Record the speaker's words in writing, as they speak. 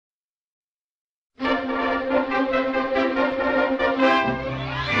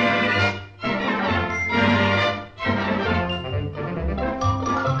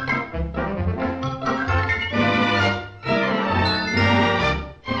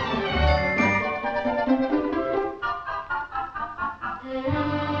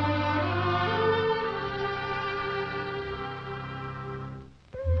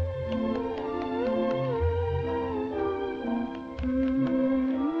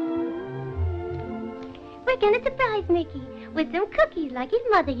We're gonna surprise Mickey with some cookies like his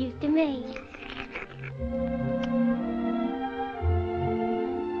mother used to make.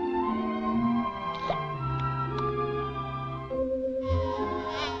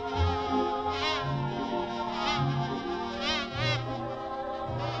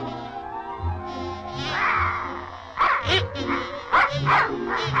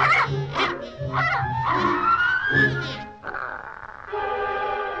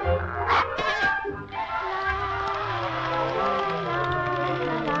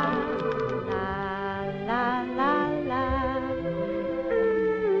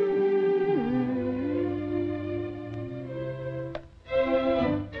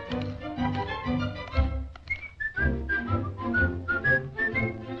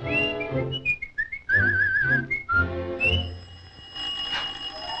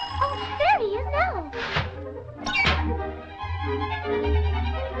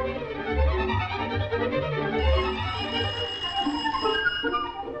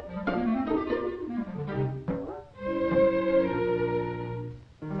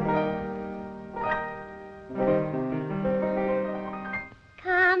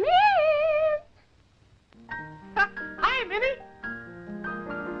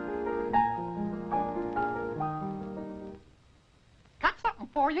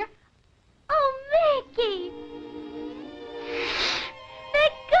 For you. Oh, Mickey!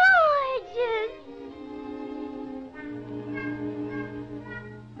 They're gorgeous!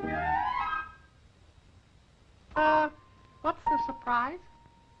 What's the surprise?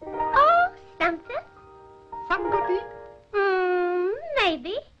 Oh, something. Something good to eat?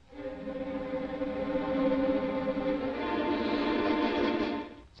 Maybe.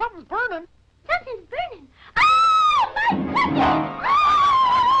 Something's burning. Something's burning. Oh, my goodness!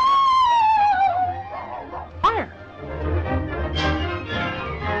 Fire!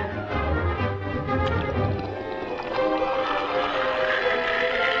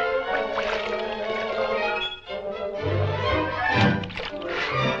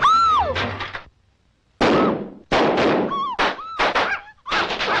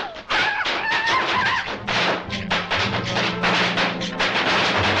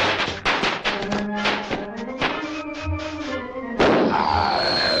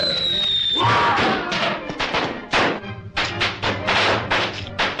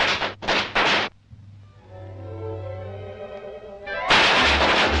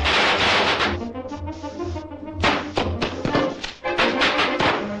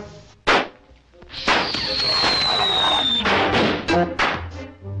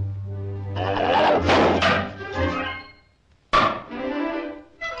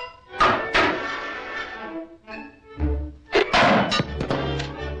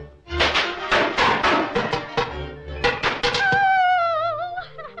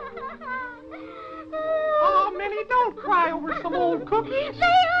 Don't cry over some old cookies. They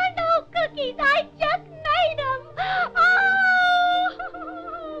are no cookies. I just made them. Oh!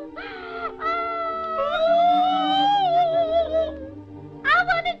 I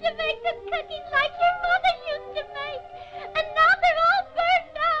wanted to make the cookies like your mother used to make, and now they're all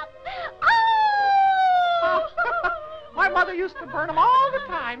burned up. Oh! My mother used to burn them all the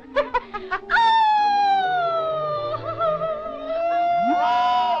time.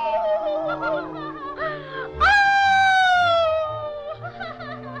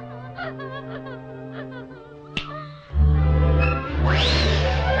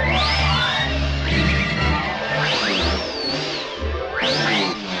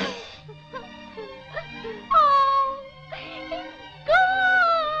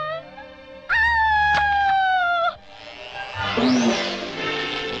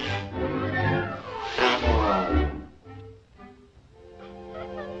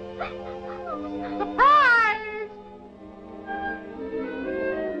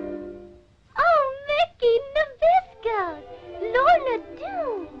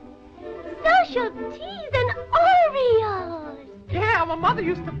 Teas and Oreos. Yeah, my mother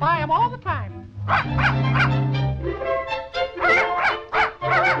used to buy them all the time.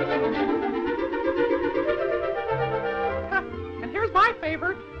 And here's my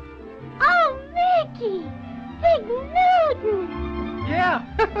favorite. Oh, Mickey! Big Newton! Yeah.